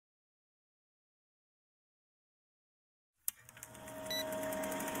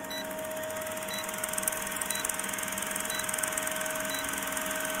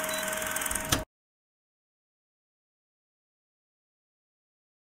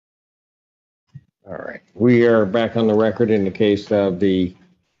All right. We are back on the record in the case of the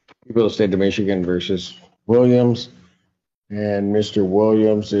people of the state of Michigan versus Williams. And Mr.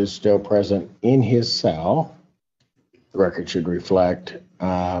 Williams is still present in his cell. The record should reflect.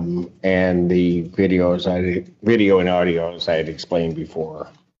 And the video and audio, as I had explained before,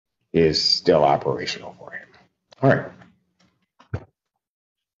 is still operational for him. All right.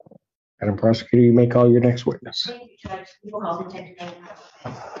 Madam Prosecutor, you may call your next witness. Thank you, Judge. We will call Detective.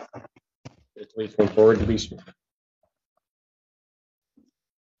 Please come forward to be sworn.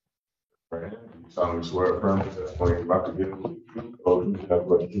 Right. You solemnly swear affirm that the testimony you're about to give will be true, the truth, and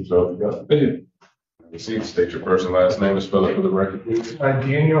what you so you got opinion. Receive, state your first and last name and spell it for the record, please.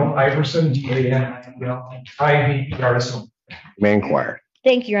 Daniel Iverson, D-A-N-I-E-L-I-V-E-R-S-O. May inquire.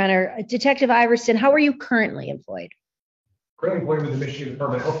 Thank you, Your Honor. Detective Iverson, how are you currently employed? Currently employed with the Michigan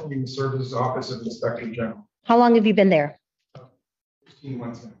Department of Health and Human Services Office of Inspector General. How long have you been there? 16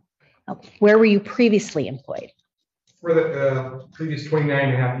 months now. Where were you previously employed? For the previous 29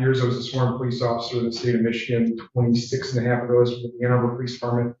 and a half years, I was a sworn police officer in the state of Michigan, 26 and a half of those with the Ann Arbor Police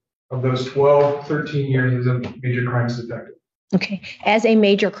Department. Of those 13 years as a major crimes detective. Okay. As a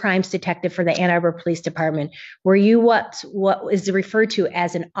major crimes detective for the Ann Arbor Police Department, were you what is referred to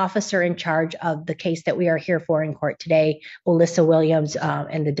as an officer in charge of the case that we are here for in court today, Olisa Williams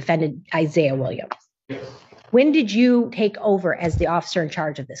and the defendant Isaiah Williams? Yes. When did you take over as the officer in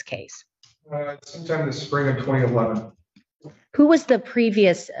charge of this case? Sometime in the spring of 2011. Who was the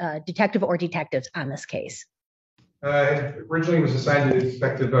previous detective or detectives on this case? Originally was assigned to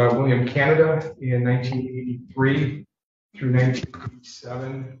Detective William Canada in 1983 through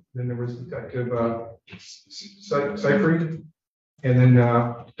 1987. Then there was Detective Seifried, and then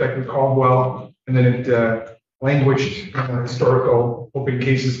Detective Caldwell, and then it languished in historical open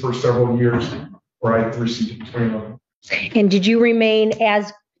cases for several years, where I received in 2011. And did you remain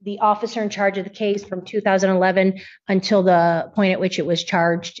as the officer in charge of the case from 2011 until the point at which it was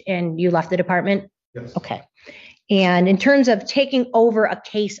charged and you left the department? Yes. Okay. And in terms of taking over a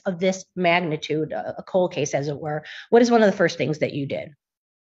case of this magnitude, a cold case as it were, what is one of the first things that you did?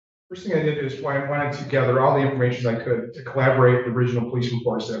 First thing I did is I wanted to gather all the information I could to collaborate the original police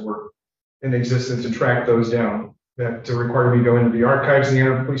reports that were in existence and track those down. That required me to go into the archives of the Ann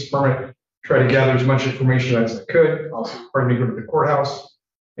Arbor Police Department, try to gather as much information as I could. Also required me to go to the courthouse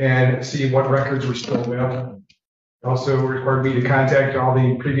and see what records were still available. It also required me to contact all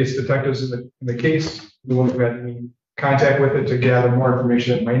the previous detectives in the case, the ones who had any contact with it, to gather more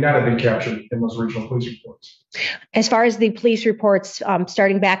information that might not have been captured in those original police reports. As far as the police reports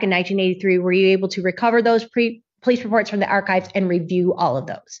starting back in 1983, were you able to recover those police reports from the archives and review all of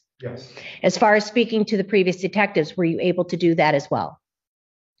those? Yes. As far as speaking to the previous detectives, were you able to do that as well?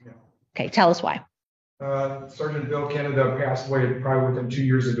 Yeah. Okay, tell us why. Sergeant Bill Canada passed away probably within 2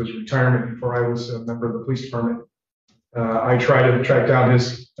 years of his retirement before I was a member of the police department. I tried to track down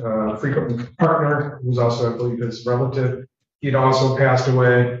his frequent partner, who was also, I believe, his relative. He'd also passed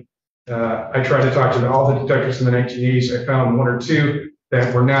away. I tried to talk to all the detectives in the 1980s. I found one or two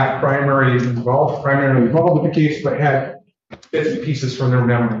that were not primarily involved with the case, but had bits and pieces from their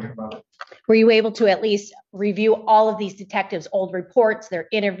memory about it. Were you able to at least review all of these detectives' old reports, their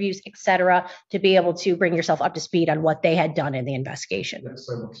interviews, et cetera, to be able to bring yourself up to speed on what they had done in the investigation? Yes,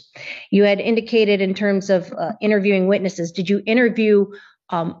 I was. You had indicated in terms of interviewing witnesses, did you interview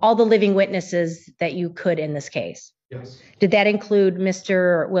all the living witnesses that you could in this case? Yes. Did that include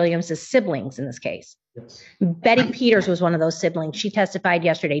Mr. Williams' siblings in this case? Yes. Betty Peters was one of those siblings. She testified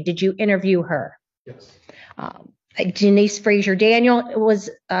yesterday. Did you interview her? Yes. Denise Frazier Daniel was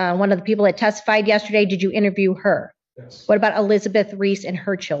one of the people that testified yesterday. Did you interview her? Yes. What about Elizabeth Reese and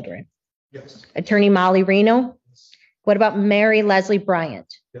her children? Yes. Attorney Molly Reno? What about Mary Leslie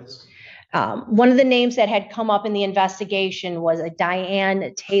Bryant? Yes. One of the names that had come up in the investigation was a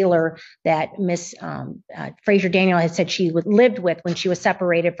Diane Taylor that Miss Frazier Daniel had said she lived with when she was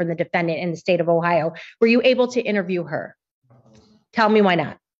separated from the defendant in the state of Ohio. Were you able to interview her? Tell me why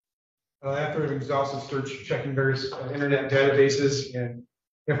not. After an exhaustive search, checking various internet databases and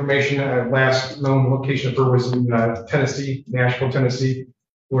information, last known location of her was in Tennessee, Nashville, Tennessee,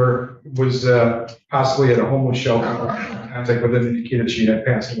 where it was possibly at a homeless shelter. Contact with them indicated she had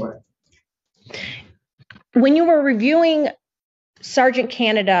passed away. When you were reviewing Sergeant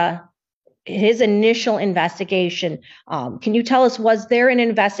Canada, his initial investigation, can you tell us, was there an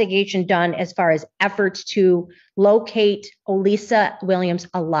investigation done as far as efforts to locate Olisa Williams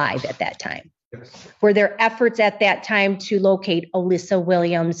alive at that time? Yes. Were there efforts at that time to locate Olisa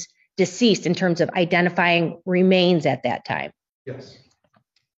Williams deceased in terms of identifying remains at that time? Yes.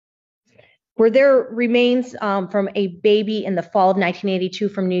 Were there remains from a baby in the fall of 1982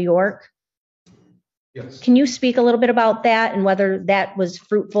 from New York? Yes. Can you speak a little bit about that and whether that was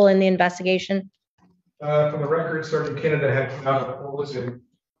fruitful in the investigation? From the record, Sergeant Canada had come out of Olisa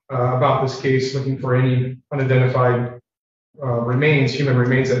about this case, looking for any unidentified human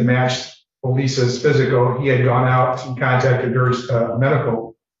remains that matched Olisa's physical. He had gone out and contacted her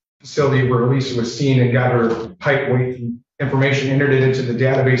medical facility where Olisa was seen and got her height, weight, and information, entered it into the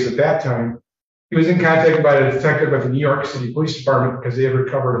database at that time. He was in contact by a detective at the New York City Police Department because they had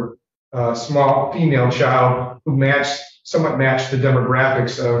recovered a small female child who somewhat matched the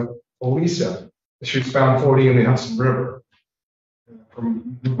demographics of Olisa. She was found floating in the Hudson River.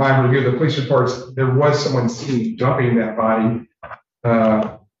 From my review of the police reports, there was someone seen dumping that body,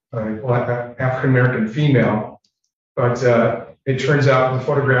 African-American female, but it turns out the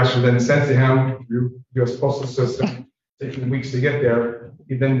photographs were then sent to him through U.S. Postal System, taking weeks to get there.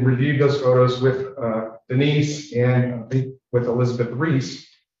 He then reviewed those photos with Denise and with Elizabeth Reese,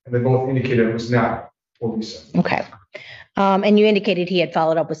 and they both indicated it was not Olisa. Okay. And you indicated he had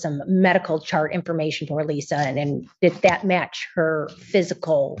followed up with some medical chart information for Lisa, and did that match her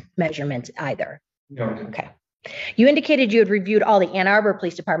physical measurements either? No. Okay. You indicated you had reviewed all the Ann Arbor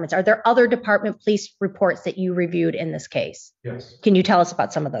police departments. Are there other department police reports that you reviewed in this case? Yes. Can you tell us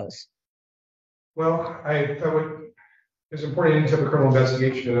about some of those? Well, I thought it's important to have a criminal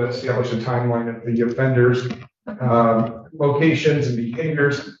investigation to establish a timeline of the offenders, locations, and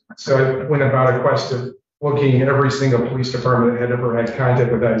behaviors. So I went about a quest of looking at every single police department that had ever had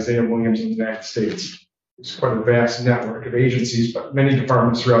contact with Isaiah Williams in the United States. It's quite a vast network of agencies, but many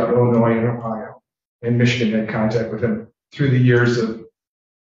departments throughout Illinois and Ohio and Michigan had contact with him through the years of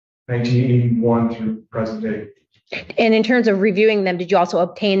 1981 through present day. And in terms of reviewing them, did you also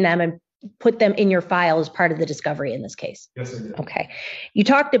obtain them and put them in your file as part of the discovery in this case? Yes, I did. Okay. You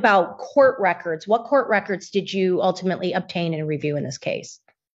talked about court records. What court records did you ultimately obtain and review in this case?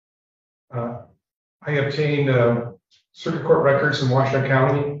 I obtained circuit court records in Washington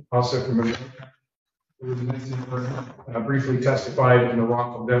County, also from briefly testified in the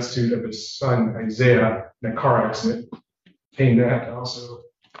wrongful death suit of his son Isaiah in a car accident. Obtained that also.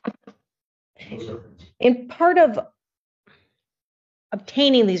 In part of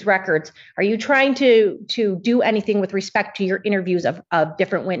obtaining these records, are you trying to do anything with respect to your interviews of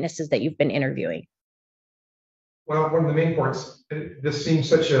different witnesses that you've been interviewing? Well, one of the main points, this seems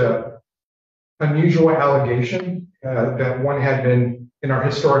such a unusual allegation that one had been in our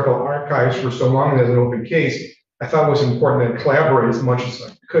historical archives for so long as an open case. I thought it was important to collaborate as much as I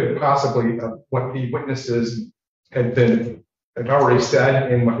could possibly of what the witnesses had already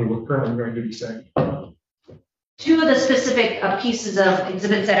said and what they were currently going to be saying. Two of the specific pieces of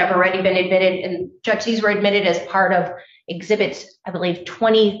exhibits that have already been admitted, and Judge, these were admitted as part of exhibits, I believe,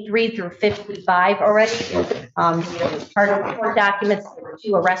 23 through 55 already. Part of court documents, there were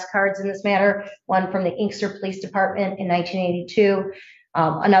 2 arrest cards in this matter, one from the Inkster Police Department in 1982.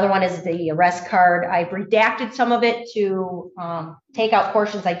 Another one is the arrest card. I've redacted some of it to take out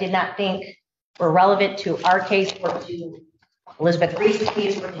portions I did not think were relevant to our case or to Elizabeth Reese's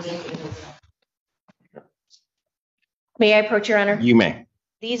case or to May I approach, Your Honor? You may.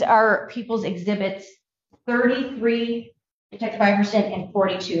 These are People's Exhibits 33, Detective Iverson, and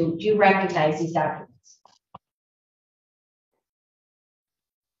 42. Do you recognize these documents?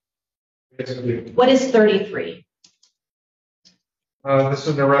 Yes, I do. What is 33? This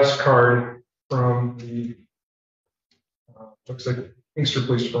is an arrest card from the looks like Inkster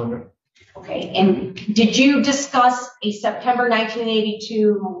Police Department. Okay, and did you discuss a September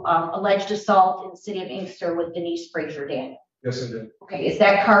 1982 alleged assault in the city of Inkster with Denise Frazier Daniel? Yes, I did. Okay, is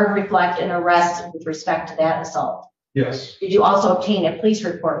that card reflect an arrest with respect to that assault? Yes. Did you also obtain a police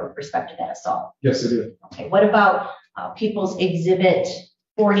report with respect to that assault? Yes, I did. Okay, what about People's Exhibit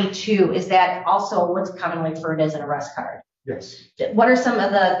 42? Is that also what's commonly referred as an arrest card? Yes. What are some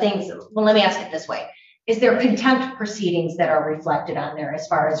of the things? Well, let me ask it this way. Is there contempt proceedings that are reflected on there as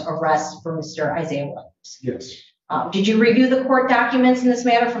far as arrests for Mr. Isaiah Williams? Yes. Did you review the court documents in this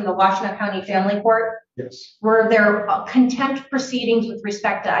matter from the Washington County Family Court? Yes. Were there contempt proceedings with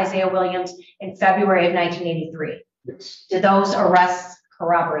respect to Isaiah Williams in February of 1983? Yes. Did those arrests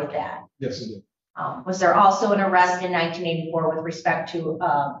corroborate that? Yes, I did. Was there also an arrest in 1984 with respect to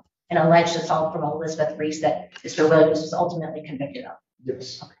an alleged assault from Elizabeth Reese that Mr. Williams was ultimately convicted of?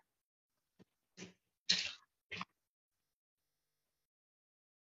 Yes.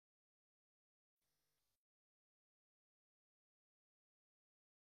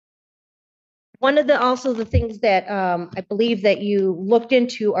 One of the things that I believe that you looked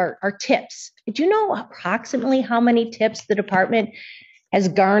into are tips. Do you know approximately how many tips the department has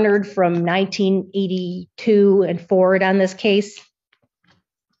garnered from 1982 and forward on this case?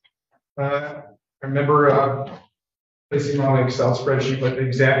 I I remember placing them on an Excel spreadsheet, but the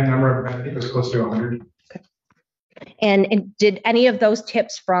exact number, I think it was close to 100. And did any of those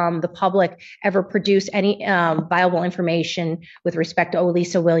tips from the public ever produce any viable information with respect to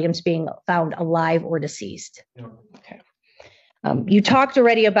Olisa Williams being found alive or deceased? No. Okay. You talked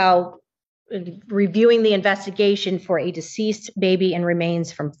already about reviewing the investigation for a deceased baby and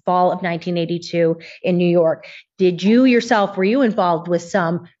remains from fall of 1982 in New York. Did you yourself, were you involved with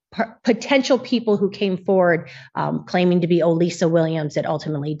some potential people who came forward claiming to be Olisa Williams that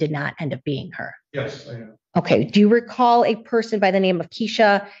ultimately did not end up being her? Yes, I am. Okay. Do you recall a person by the name of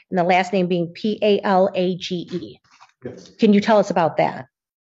Keisha and the last name being Palage? Yes. Can you tell us about that?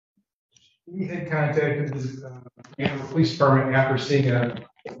 He had contacted the animal police department after seeing an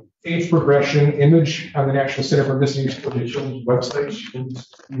age progression image on the National Center for Missing Children's website.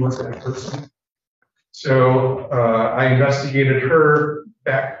 She was that person. So I investigated her,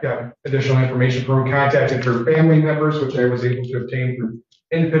 got additional information from her, contacted her family members, which I was able to obtain through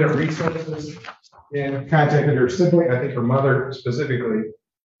independent resources, and contacted her sibling, I think her mother specifically,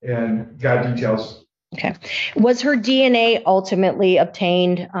 and got details. Okay. Was her DNA ultimately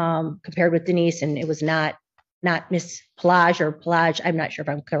obtained compared with Denise, and it was not Miss Pelage or Pelage? I'm not sure if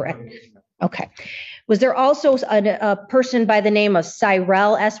I'm correct. Okay. Was there also a person by the name of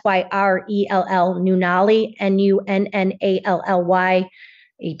Cyrell, Syrell Nunali, Nunnally,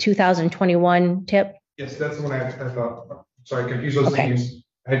 a 2021 tip? Yes, that's the one I thought. Sorry, I confused those Okay. names.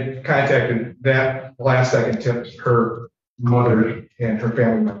 I had contacted that last second tip, her mother and her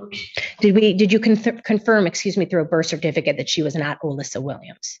family members. Did you confirm, through a birth certificate that she was not Olisa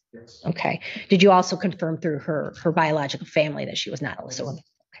Williams? Yes. Okay. Did you also confirm through her biological family that she was not Olisa Williams?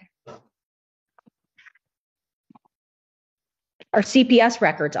 Okay. Are CPS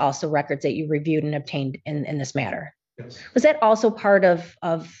records also records that you reviewed and obtained in this matter? Yes. Was that also part of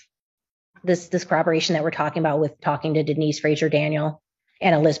this corroboration that we're talking about with talking to Denise Frazier Daniel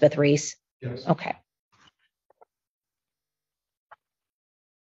and Elizabeth Reese? Yes. Okay.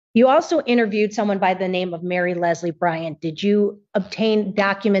 You also interviewed someone by the name of Mary Leslie Bryant. Did you obtain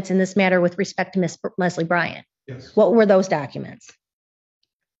documents in this matter with respect to Miss Leslie Bryant? Yes. What were those documents?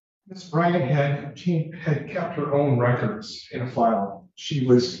 Ms. Bryant had kept her own records in a file. She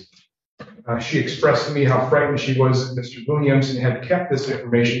expressed to me how frightened she was of Mr. Williams and had kept this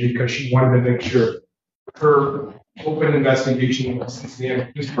information because she wanted to make sure her open investigation since the end of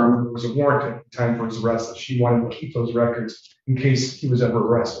this firm was a warrant at the time for his arrest. She wanted to keep those records in case he was ever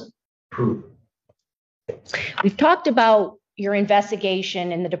arrested. Proof. We've talked about your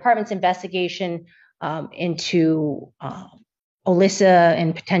investigation and the department's investigation into Olisa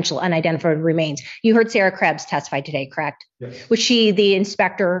and potential unidentified remains. You heard Sarah Krebs testify today, correct? Yes. Was she the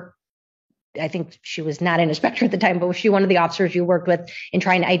inspector? I think she was not an inspector at the time, but was she one of the officers you worked with in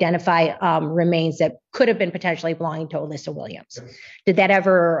trying to identify remains that could have been potentially belonging to Olisa Williams? Yes. Did that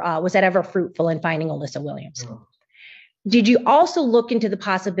ever, was that ever fruitful in finding Olisa Williams? No. Did you also look into the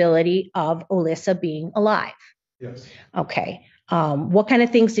possibility of Olisa being alive? Yes. Okay. What kind of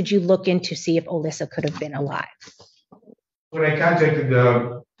things did you look into to see if Olisa could have been alive? When I contacted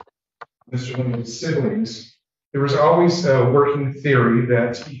Mr. Williams' siblings, there was always a working theory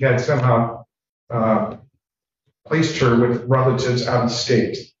that he had somehow placed her with relatives out of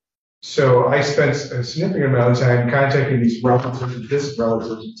state. So I spent a significant amount of time contacting these relatives and distant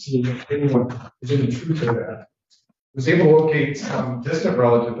relatives and seeing if anyone was in the truth of that. I was able to locate some distant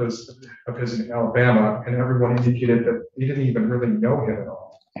relatives of his in Alabama, and everyone indicated that they didn't even really know him at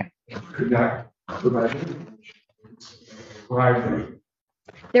all. Could not provide information.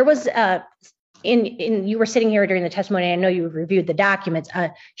 There was you were sitting here during the testimony. I know you reviewed the documents.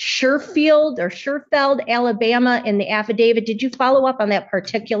 Sherfield, Alabama, in the affidavit. Did you follow up on that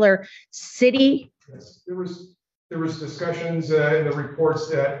particular city? Yes, there was discussions in the reports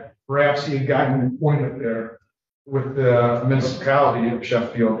that perhaps he had gotten employment there with the municipality of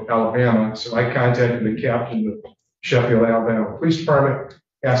Sheffield, Alabama. So I contacted the captain of Sheffield, Alabama Police Department,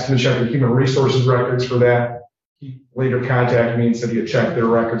 asked him to check the human resources records for that. He later contacted me and said he had checked their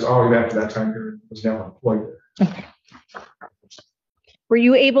records all the way back to that time period. Was never employed there. Okay. Were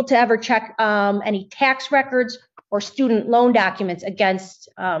you able to ever check any tax records or student loan documents against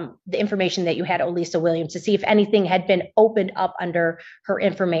the information that you had Olisa Williams to see if anything had been opened up under her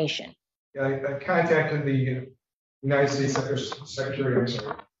information? Yeah, I contacted the United States Secretary,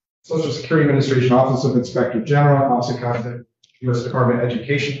 Social Security Administration Office of Inspector General. I also contacted U.S. Department of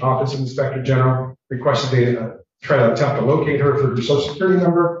Education Office of Inspector General, requested they try to attempt to locate her for her Social Security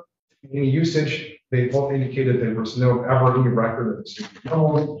number. Any usage, they both indicated there was no ever any record of a student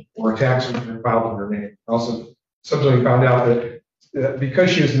loan or a tax return filed in her name. Also, subsequently found out that because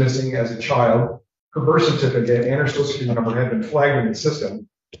she was missing as a child, her birth certificate and her social security number had been flagged in the system,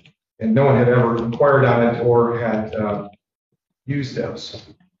 and no one had ever inquired on it or had used those.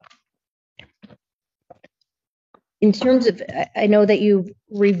 In terms of, I know that you've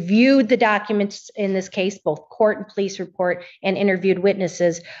reviewed the documents in this case, both court and police report, and interviewed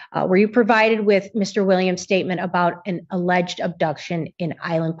witnesses. Were you provided with Mr. Williams' statement about an alleged abduction in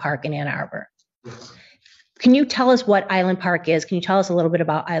Island Park in Ann Arbor? Yes. Can you tell us what Island Park is? Can you tell us a little bit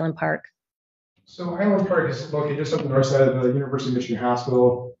about Island Park? So Island Park is located just up the north side of the University of Michigan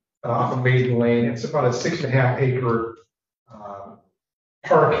Hospital, off of Maiden Lane. It's about a 6.5 acre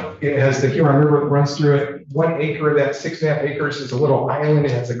park. It has the Huron River that runs through it. 1 acre of that 6.5 acres is a little island.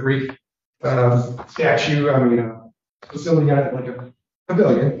 It has a Greek facility on it, like a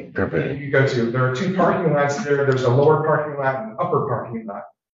pavilion. You go to. There are 2 parking lots there. There's a lower parking lot and an upper parking lot.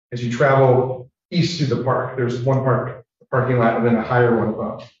 As you travel east through the park, there's one parking lot and then a higher one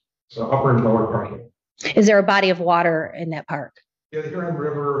above. So upper and lower parking. Is there a body of water in that park? Yeah, the Huron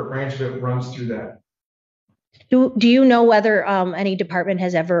River, a branch of it runs through that. Do you know whether any department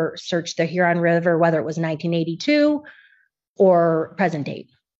has ever searched the Huron River, whether it was 1982 or present date?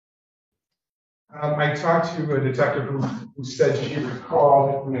 I talked to a detective who said she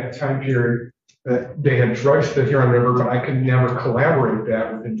recalled in that time period that they had dredged the Huron River, but I could never collaborate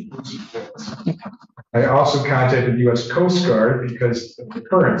that with any police reports. I also contacted the U.S. Coast Guard because of the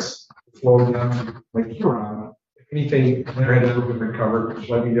currents flowing down Lake Huron. If anything there had ever been recovered, which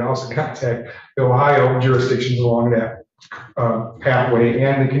led me to also contact the Ohio jurisdictions along that pathway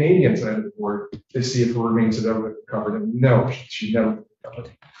and the Canadian side of the border to see if the remains had ever been recovered. And no, she never been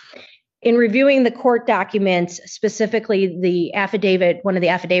recovered. In reviewing the court documents, specifically the affidavit, one of the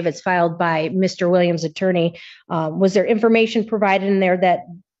affidavits filed by Mr. Williams' attorney, was there information provided in there that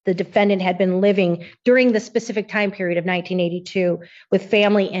the defendant had been living during the specific time period of 1982 with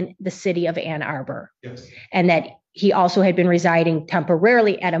family in the city of Ann Arbor? Yes. And that he also had been residing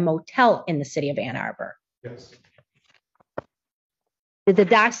temporarily at a motel in the city of Ann Arbor? Yes. Did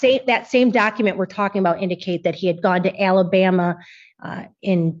that same document we're talking about indicate that he had gone to Alabama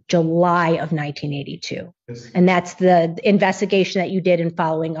in July of 1982? Yes. And that's the investigation that you did in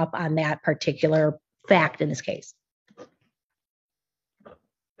following up on that particular fact in this case.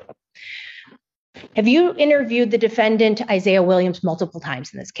 Have you interviewed the defendant, Isaiah Williams, multiple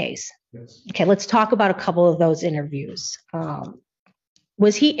times in this case? Yes. Okay, let's talk about a couple of those interviews.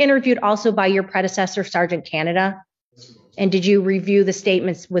 Was he interviewed also by your predecessor, Sergeant Canada? Yes. And did you review the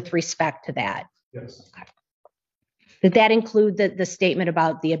statements with respect to that? Yes. Okay. Did that include the statement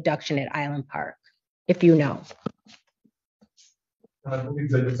about the abduction at Island Park, if you know? I believe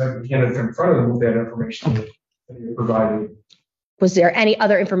that Detective Canada confronted him with that information that he provided. Was there any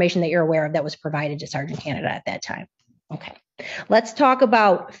other information that you're aware of that was provided to Sergeant Canada at that time? Okay. Let's talk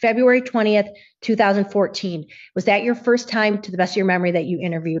about February 20th, 2014. Was that your first time, to the best of your memory, that you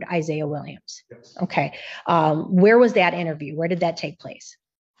interviewed Isaiah Williams? Yes. Okay. Where was that interview? Where did that take place?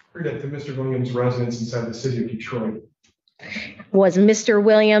 At the Mr. Williams' residence inside the city of Detroit. Was Mr.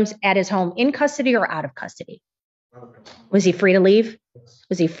 Williams at his home in custody or out of custody? Was he free to leave? Yes.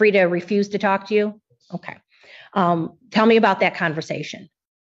 Was he free to refuse to talk to you? Okay. Tell me about that conversation.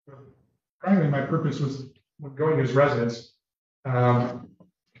 Primarily, my purpose was when going to his residence to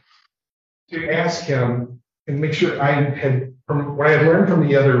ask him and make sure I had, from what I had learned from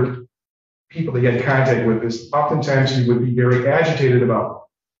the other people that he had contact with, is oftentimes he would be very agitated about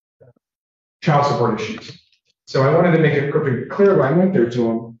child support issues. So I wanted to make it perfectly clear when I went there to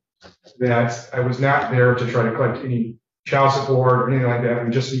him that I was not there to try to collect any child support or anything like that.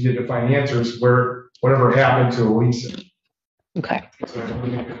 We just needed to find answers where whatever happened to Olisa. Okay. So I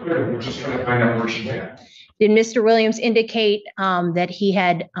wanted to make it clear, we're just trying to find out where she's at. Did Mr. Williams indicate that he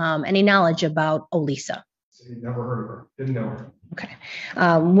had any knowledge about Olisa? So he never heard of her, didn't know her. Okay.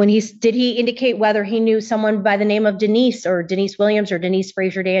 Did he indicate whether he knew someone by the name of Denise or Denise Williams or Denise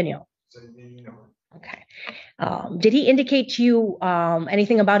Frazier Daniel? So you know her. Okay. Did he indicate to you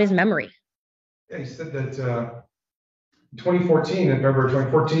anything about his memory? Yeah, he said that in 2014, in November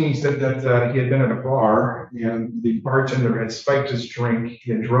 2014, he said that he had been at a bar and the bartender had spiked his drink.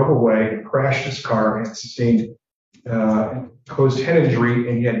 He had drove away and crashed his car and sustained closed head injury,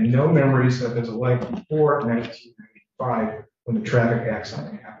 and he had no memories of his life before 1995 when the traffic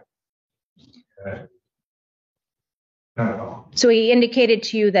accident happened. Not at all. So he indicated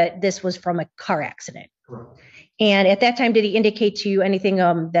to you that this was from a car accident. Correct. And at that time, did he indicate to you anything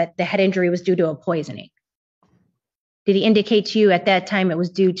that the head injury was due to a poisoning? Did he indicate to you at that time it was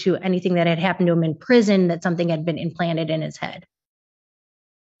due to anything that had happened to him in prison, that something had been implanted in his head?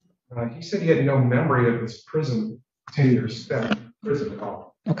 He said he had no memory of his prison 10 years spent in prison at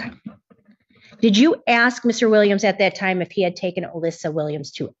all. Okay. Did you ask Mr. Williams at that time if he had taken Olisa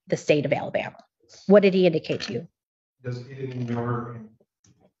Williams to the state of Alabama? What did he indicate to you? He didn't remember.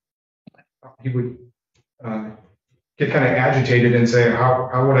 He would get kind of agitated and say,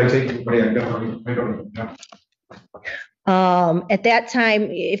 how would I take anybody I don't even know. At that time,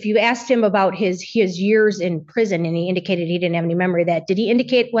 if you asked him about his years in prison and he indicated he didn't have any memory of that, did he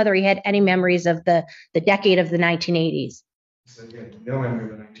indicate whether he had any memories of the decade of the 1980s? He said he had no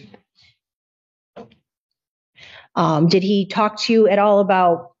memory of the 1980s. Did he talk to you at all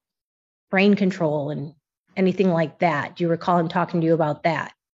about brain control and anything like that? Do you recall him talking to you about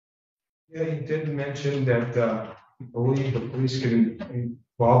that? Yeah, he did mention that he believed the police could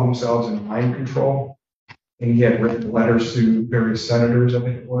involve themselves in mind control. And he had written letters to various senators, I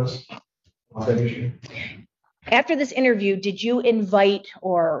think it was, on that issue. After this interview, did you invite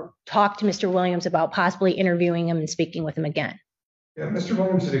or talk to Mr. Williams about possibly interviewing him and speaking with him again? Yeah, Mr.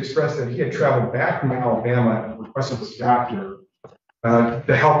 Williams had expressed that he had traveled back from Alabama and requested his doctor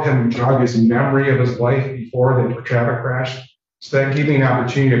to help him jog his memory of his life before the traffic crash. So that gave me an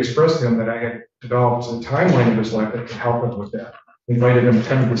opportunity to express to him that I had developed a timeline of his life that could help him with that. Invited him to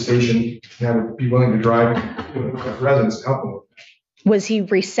come to the station and I would be willing to drive to his residence to help him with that. Was he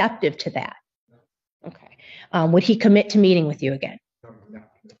receptive to that? Okay. Would he commit to meeting with you again? No.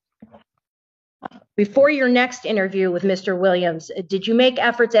 Before your next interview with Mr. Williams, did you make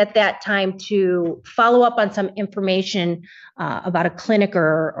efforts at that time to follow up on some information about a clinic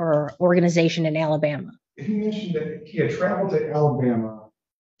or organization in Alabama? He mentioned that he had traveled to Alabama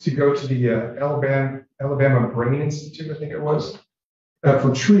to go to the Alabama Brain Institute, I think it was,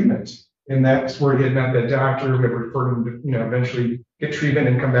 for treatment. And that's where he had met that doctor who had referred him to, eventually get treatment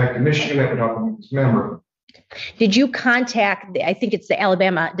and come back to Michigan. That would help him with his memory. Did you contact, I think it's the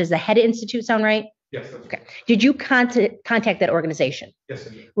Alabama, does the Head Institute sound right? Yes. That's okay. Did you contact that organization? Yes, I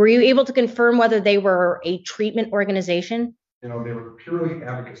did. Were you able to confirm whether they were a treatment organization? They were purely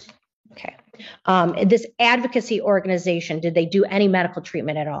advocacy. Okay. This advocacy organization, did they do any medical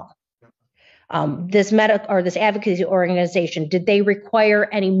treatment at all? This advocacy organization, did they require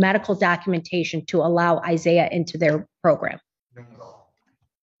any medical documentation to allow Isaiah into their program? Not at all.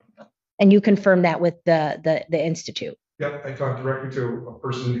 And you confirmed that with the Institute? Yep, I talked directly to a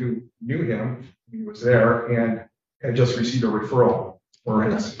person who knew him. He was there and had just received a referral for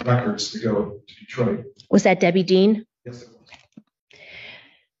his records to go to Detroit. Was that Debbie Dean? Yes, it was.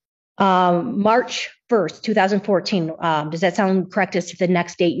 March 1st, 2014. Does that sound correct as to the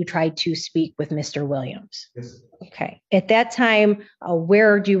next date you tried to speak with Mr. Williams? Yes. Okay. At that time,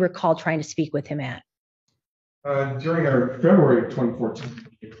 where do you recall trying to speak with him at? During our February 2014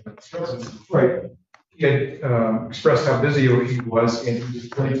 Detroit, he had expressed how busy he was and he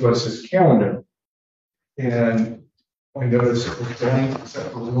displayed to us his calendar. And I noticed it was blank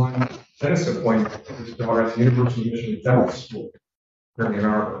except for one dentist appointment for his daughter at the University of Michigan Dental School here in Ann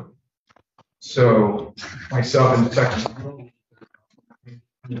Arbor. So myself and Detective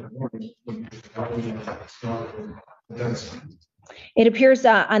It appears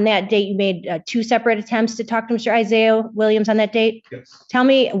on that date you made two separate attempts to talk to Mr. Isaiah Williams on that date. Yes. Tell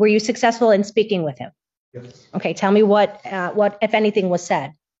me, were you successful in speaking with him? Yes. Okay, tell me what if anything was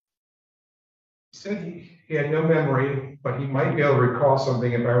said. He said he had no memory, but he might be able to recall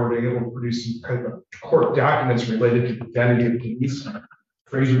something if I were able to produce some kind of court documents related to the identity of Denise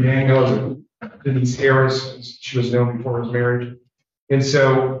Fraser Daniels and Denise Harris. She was known before his marriage. And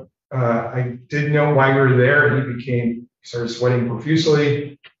so I did know while we were there, he started sweating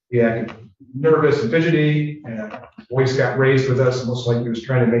profusely. He acted nervous and fidgety, and his voice got raised with us, almost like he was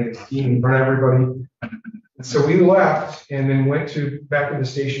trying to make a scene in front of everybody. And so we left and then went back to the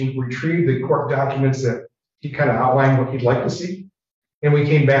station, retrieved the court documents that he kind of outlined what he'd like to see. And we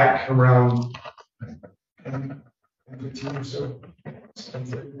came back around 15 or so.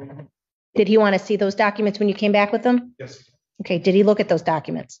 Did he want to see those documents when you came back with them? Yes. Okay, did he look at those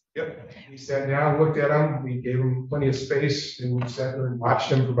documents? Yep. He sat down, looked at them. We gave him plenty of space and we sat there and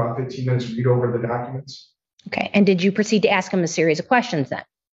watched him for about 15 minutes read over the documents. Okay, and did you proceed to ask him a series of questions then?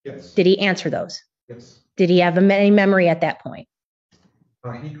 Yes. Did he answer those? Yes. Did he have any memory at that point?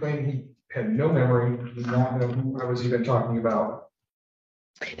 He claimed he had no memory, did not know who I was even talking about.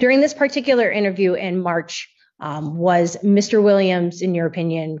 During this particular interview in March, was Mr. Williams, in your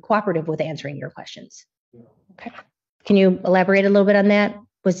opinion, cooperative with answering your questions? Okay. Can you elaborate a little bit on that?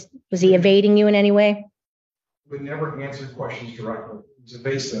 Was he evading you in any way? He would never answer questions directly. He was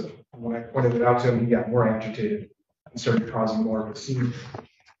evasive. When I pointed it out to him, he got more agitated and started causing more of a scene.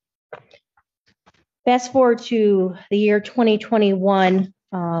 Fast forward to the year 2021.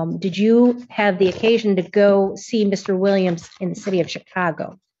 Did you have the occasion to go see Mr. Williams in the city of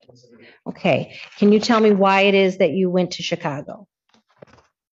Chicago? Okay. Can you tell me why it is that you went to Chicago?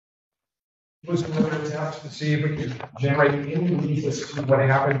 It was another attempt to see if we could generate any leads as to what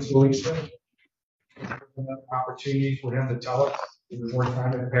happened to Olisa. Opportunity for him to tell us. The more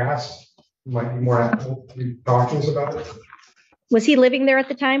time had passed, he might be more able to talk to us about it. Was he living there at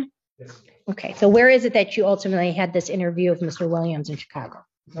the time? Yes. Okay. So where is it that you ultimately had this interview with Mr. Williams in Chicago?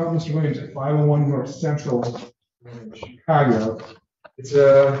 Now, Mr. Williams at 501 North Central in Chicago. It's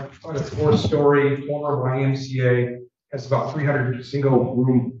about a 4-story former YMCA. Has about 300 single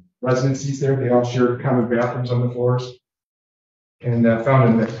room residencies there. They all share common bathrooms on the floors. And found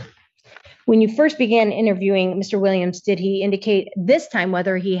in there. When you first began interviewing Mr. Williams, did he indicate this time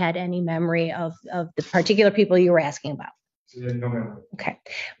whether he had any memory of the particular people you were asking about? So he had no memory. Okay.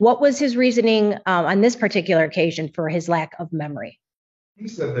 What was his reasoning on this particular occasion for his lack of memory? He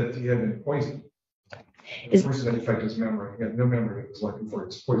said that he had been poisoned. The poison that affected his memory. He had no memory. He was looking for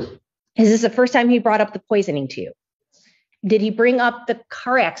his poison. Is this the first time he brought up the poisoning to you? Did he bring up the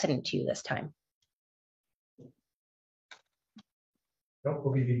car accident to you this time? I don't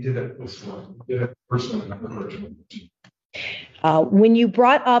believe he did it this one. He did it personally, not personally. When you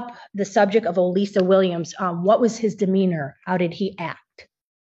brought up the subject of Olisa Williams, what was his demeanor? How did he act?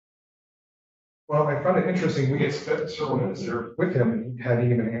 Well, I found it interesting. We had spent several minutes there with him, and he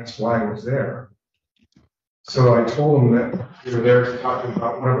hadn't even asked why I was there. So I told him that we were there to talk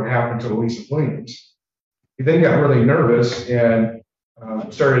about whatever happened to Olisa Williams. He then got really nervous and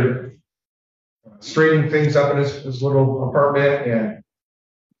started straightening things up in his little apartment and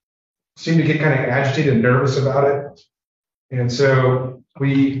seemed to get kind of agitated and nervous about it. And so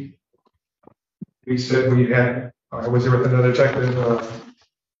we said I was there with another detective,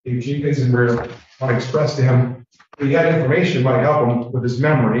 Dave Jenkins, and we want to express to him we had information that might help him with his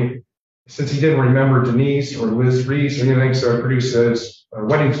memory, since he didn't remember Denise or Liz Reese or anything. So I produced his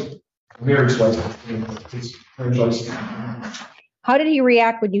marriage license. His marriage license. How did he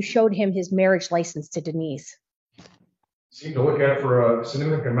react when you showed him his marriage license to Denise? Seemed to look at it for a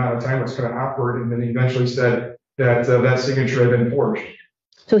significant amount of time. It was kind of awkward, and then he eventually said that that signature had been forged.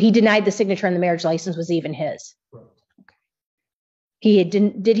 So he denied the signature on the marriage license was even his. Right. Okay.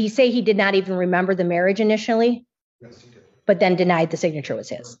 Did he say he did not even remember the marriage initially? Yes, he did. But then denied the signature was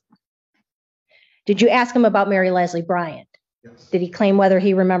his. Did you ask him about Mary Leslie Bryant? Yes. Did he claim whether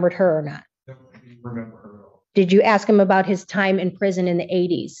he remembered her or not? No, he didn't remember her at all. Did you ask him about his time in prison in the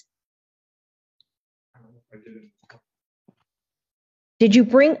 80s? I didn't. Did you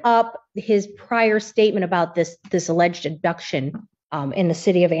bring up his prior statement about this alleged abduction in the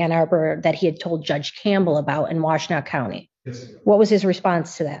city of Ann Arbor that he had told Judge Campbell about in Washtenaw County? Yes, he did. What was his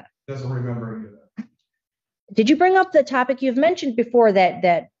response to that? Doesn't remember any of that. Did you bring up the topic you've mentioned before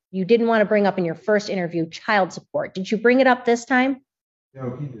that you didn't want to bring up in your first interview, child support? Did you bring it up this time?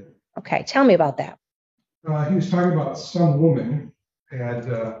 No, he did. Okay, tell me about that. He was talking about some woman had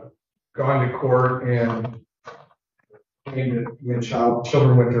gone to court and claimed that he had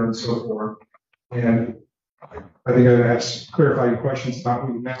children with her and so forth. And I think I asked clarifying questions about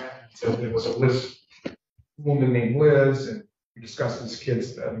who he met. He said there was a woman named Liz, and we discussed his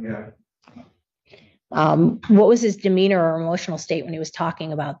kids that he had. What was his demeanor or emotional state when he was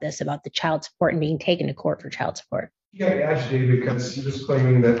talking about this, about the child support and being taken to court for child support? He got agitated because he was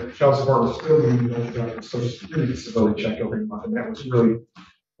claiming that child support was still being done for Social Security disability check every month, and that was really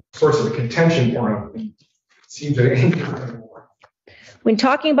a source of contention for him. It seemed to anger him more. When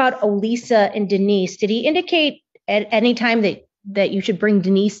talking about Olisa and Denise, did he indicate at any time that you should bring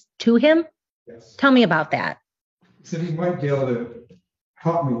Denise to him? Yes. Tell me about that. He said he might be able to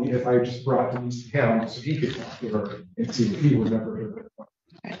help me if I just brought Denise to him so he could talk to her and see if he would never hear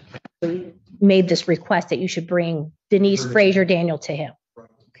it. So you made this request that you should bring Denise Frazier Daniel to him.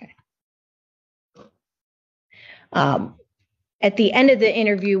 Okay. At the end of the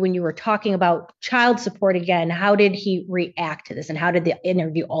interview, when you were talking about child support again, how did he react to this, and how did the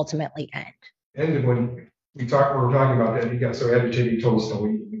interview ultimately end? And when we were talking about that, he got so agitated, he told us to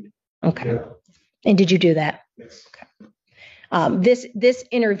leave. Okay. Yeah. And did you do that? Yes. Okay. This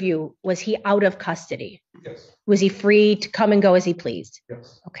interview, was he out of custody? Yes. Was he free to come and go as he pleased?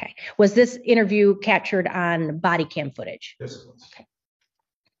 Yes. Okay. Was this interview captured on body cam footage? Yes, it was. Okay.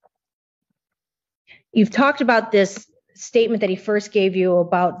 You've talked about this statement that he first gave you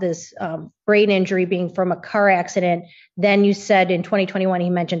about this brain injury being from a car accident. Then you said in 2021 he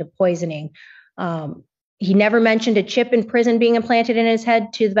mentioned a poisoning. He never mentioned a chip in prison being implanted in his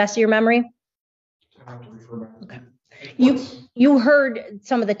head, to the best of your memory? I have to refer back. Okay. You heard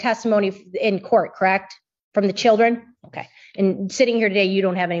some of the testimony in court, correct? From the children? Okay. And sitting here today, you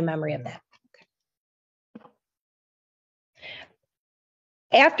don't have any memory of that. Okay.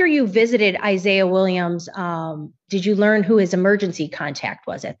 After you visited Isaiah Williams, did you learn who his emergency contact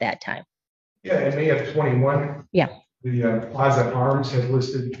was at that time? Yeah, in May of 21. Yeah. The Plaza Arms had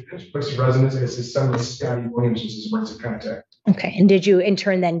listed his place of residence as his son, Scotty Williams, as his emergency contact. Okay. And did you in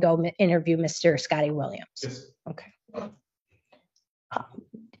turn then go interview Mr. Scotty Williams? Yes. Okay.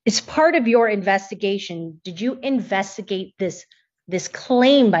 As part of your investigation, did you investigate this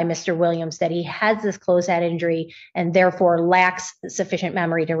claim by Mr. Williams that he has this closed head injury and therefore lacks sufficient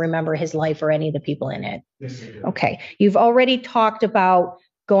memory to remember his life or any of the people in it? Yes, I did. Okay. You've already talked about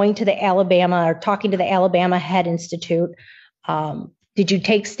going to the Alabama or talking to the Alabama Head Institute. Did you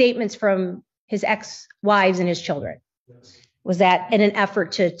take statements from his ex-wives and his children? Yes. Was that in an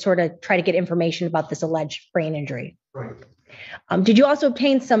effort to sort of try to get information about this alleged brain injury? Right. Did you also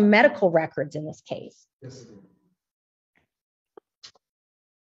obtain some medical records in this case? Yes, I did.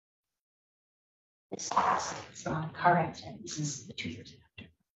 This is a car accident. This is the 2 years after.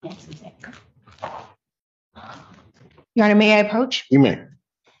 Yes, exactly. Your Honor, may I approach? You may.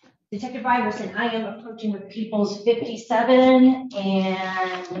 Detective Iverson, I am approaching with People's 57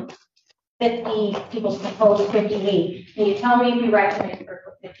 and 50, People's Proposal 58. Can you tell me if you recognize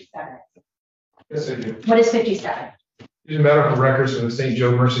for 57? Yes, I do. What is 57? These are medical records from the St.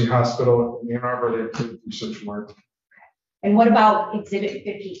 Joe Mercy Hospital in Ann Arbor that did research work. And what about Exhibit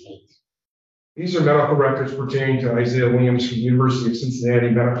 58? These are medical records pertaining to Isaiah Williams from the University of Cincinnati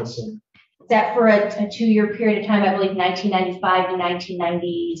Medical Center. Is that for a 2-year period of time, I believe 1995 to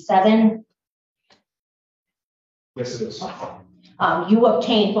 1997? Yes, it is. You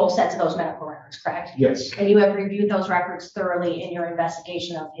obtained both sets of those medical records, correct? Yes. And you have reviewed those records thoroughly in your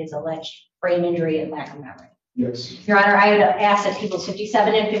investigation of his alleged brain injury and lack of memory. Yes. Your Honor, I would ask that People's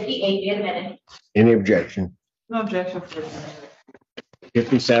 57 and 58 be admitted. Any objection? No objection.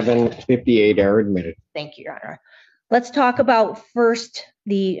 57, 58 are admitted. Thank you, Your Honor. Let's talk about first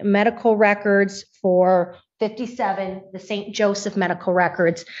the medical records for 57, the St. Joseph medical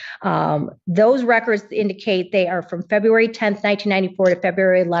records. Those records indicate they are from February 10th, 1994 to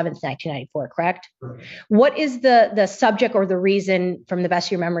February 11th, 1994, correct? Correct. What is the subject or the reason, from the best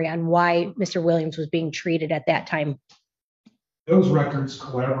of your memory, on why Mr. Williams was being treated at that time? Those records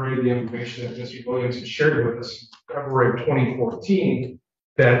collaborated the information that Mr. Williams had shared with us in February of 2014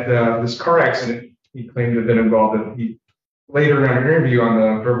 that this car accident he claimed to have been involved in. He later in our interview on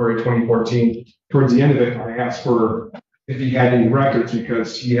the February 2014, towards the end of it, I asked for if he had any records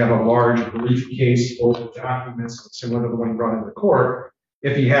because he had a large briefcase full of documents similar to the one he brought into the court.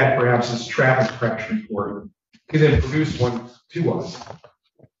 If he had perhaps his traffic crash report, he then produced one to us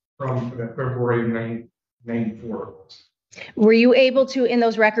from February of 1994. Were you able to, in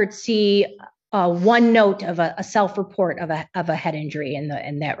those records, see one note of a self-report of a head injury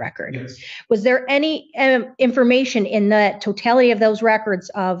in that record? Yes. Was there any information in the totality of those records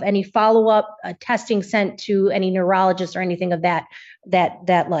of any follow-up testing sent to any neurologist or anything of that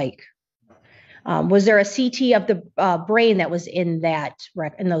like? Was there a CT of the brain that was in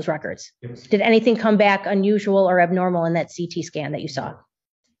those records? Yes. Did anything come back unusual or abnormal in that CT scan that you saw?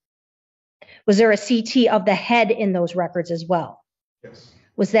 Was there a CT of the head in those records as well? Yes.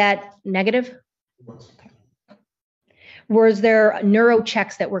 Was that negative? It was. Was there neuro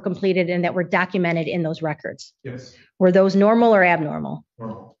checks that were completed and that were documented in those records? Yes. Were those normal or abnormal?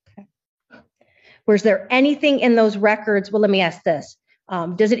 Normal. Was there anything in those records? Well, let me ask this.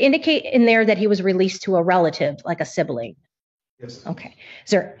 Does it indicate in there that he was released to a relative, like a sibling? Yes. Okay. Is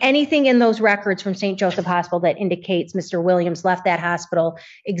there anything in those records from St. Joseph Hospital that indicates Mr. Williams left that hospital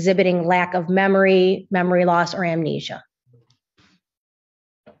exhibiting lack of memory, memory loss, or amnesia?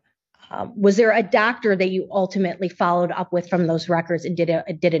 Was there a doctor that you ultimately followed up with from those records and did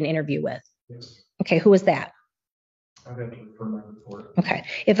an interview with? Yes. Okay. Who was that? I've had to refer my report. Okay.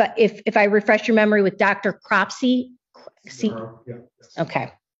 If I refresh your memory with Dr. Cropsey. Yeah. Yes.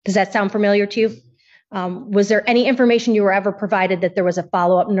 Okay. Does that sound familiar to you? Was there any information you were ever provided that there was a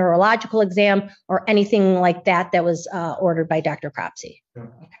follow-up neurological exam or anything like that was ordered by Dr. Cropsey? Yeah.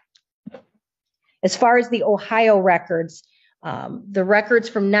 Okay. As far as the Ohio records, the records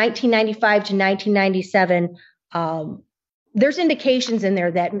from 1995 to 1997, there's indications in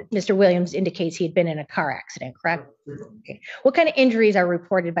there that Mr. Williams indicates he had been in a car accident, correct? Okay. What kind of injuries are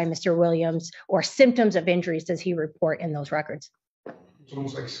reported by Mr. Williams or symptoms of injuries does he report in those records? It's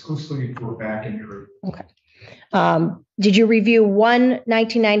almost exclusively for back injury. Okay. Did you review one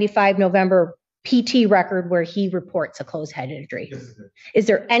 1995 November PT record where he reports a closed head injury? Yes, it did. Is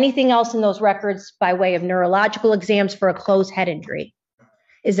there anything else in those records by way of neurological exams for a closed head injury?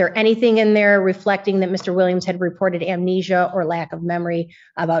 Is there anything in there reflecting that Mr. Williams had reported amnesia or lack of memory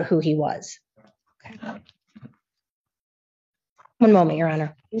about who he was? Okay. One moment, Your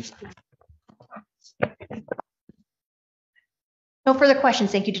Honor. No further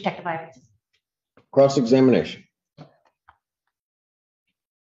questions. Thank you, Detective Ivins. Cross-examination.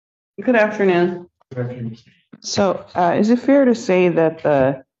 Good afternoon. So, is it fair to say that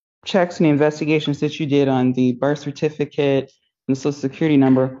the checks and the investigations that you did on the birth certificate and the social security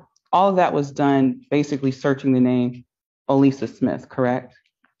number, all of that was done basically searching the name Olisa Smith, correct?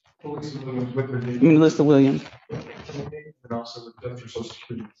 Melissa Williams. And also with your social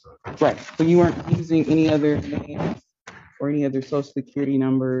security. Right. So you weren't using any other names or any other social security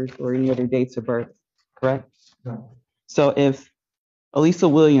numbers or any other dates of birth, correct? No. So if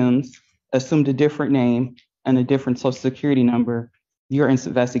Olisa Williams assumed a different name and a different social security number, your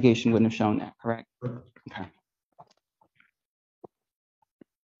investigation wouldn't have shown that, correct? Okay.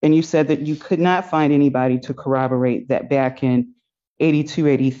 And you said that you could not find anybody to corroborate that back in 82,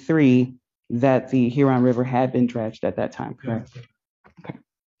 83, that the Huron River had been dredged at that time, correct? Okay.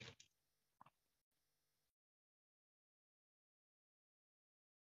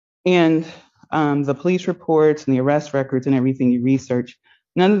 And the police reports and the arrest records and everything you researched,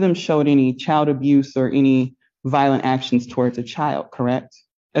 none of them showed any child abuse or any violent actions towards a child, correct?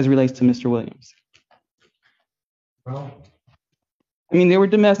 As it relates to Mr. Williams. Well, I mean, there were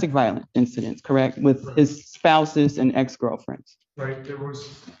domestic violence incidents, correct? With his spouses and ex-girlfriends. right, there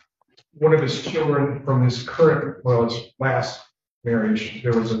was one of his children from his current, well, his last marriage,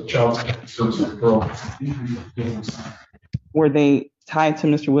 there was a child service girl. Were they tied to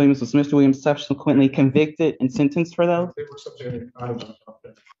Mr. Williams? Was Mr. Williams subsequently convicted and sentenced for those? They were subject to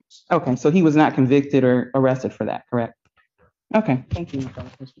Okay, so he was not convicted or arrested for that, correct? Okay, thank you.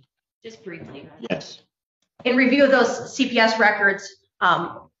 Just briefly. Yes. In review of those CPS records,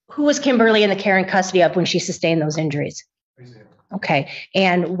 who was Kimberly in the care and custody of when she sustained those injuries? Okay,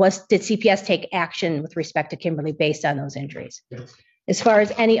 and did CPS take action with respect to Kimberly based on those injuries? Yes. As far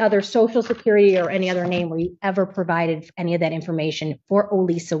as any other social security or any other name, were you ever provided any of that information for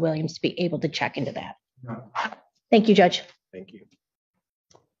Olisa Williams to be able to check into that? No. Thank you, Judge. Thank you.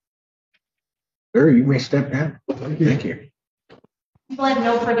 Sir, you may step down. Thank you. People have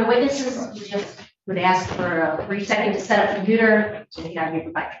no further witnesses. We just would ask for a brief second to set up the computer so you can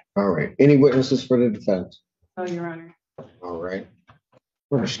provide. All right. Any witnesses for the defense? Oh, Your Honor. All right.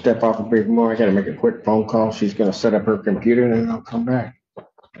 We're gonna step off a bit more. I gotta make a quick phone call. She's gonna set up her computer and then I'll come back.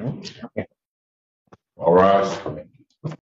 Okay. All right.